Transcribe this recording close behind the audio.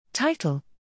Title: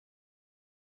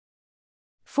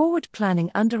 Forward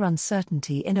Planning Under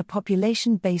Uncertainty in a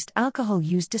Population-Based Alcohol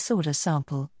Use Disorder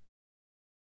Sample.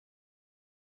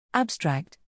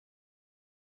 Abstract: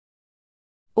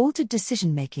 Altered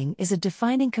decision-making is a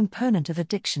defining component of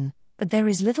addiction, but there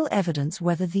is little evidence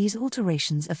whether these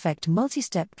alterations affect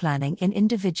multi-step planning in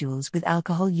individuals with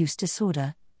alcohol use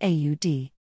disorder,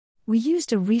 AUD. We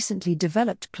used a recently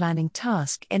developed planning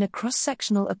task in a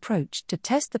cross-sectional approach to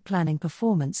test the planning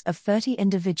performance of 30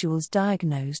 individuals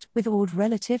diagnosed with AUD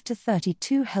relative to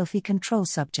 32 healthy control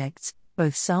subjects,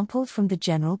 both sampled from the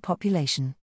general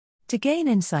population. To gain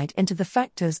insight into the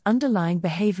factors underlying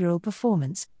behavioral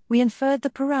performance, we inferred the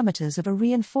parameters of a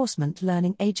reinforcement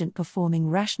learning agent performing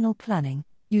rational planning,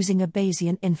 using a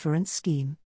Bayesian inference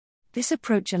scheme. This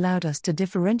approach allowed us to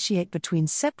differentiate between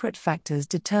separate factors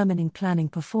determining planning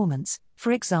performance,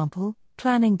 for example,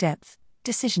 planning depth,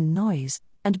 decision noise,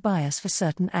 and bias for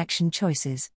certain action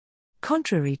choices.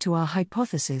 Contrary to our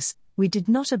hypothesis, we did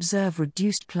not observe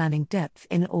reduced planning depth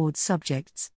in AUD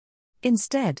subjects.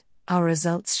 Instead, our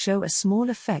results show a small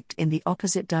effect in the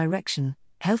opposite direction.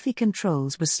 Healthy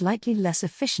controls were slightly less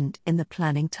efficient in the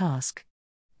planning task.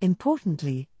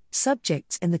 Importantly,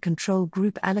 subjects in the control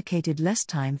group allocated less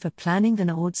time for planning than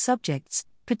AUD subjects,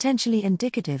 potentially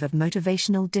indicative of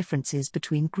motivational differences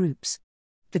between groups.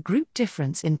 The group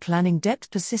difference in planning depth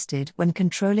persisted when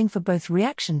controlling for both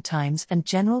reaction times and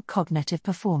general cognitive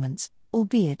performance,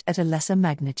 albeit at a lesser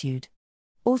magnitude.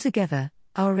 Altogether,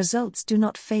 our results do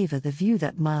not favor the view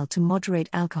that mild to moderate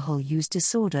alcohol use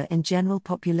disorder in general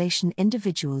population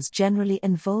individuals generally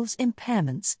involves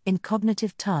impairments in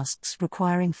cognitive tasks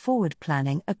requiring forward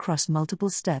planning across multiple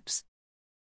steps.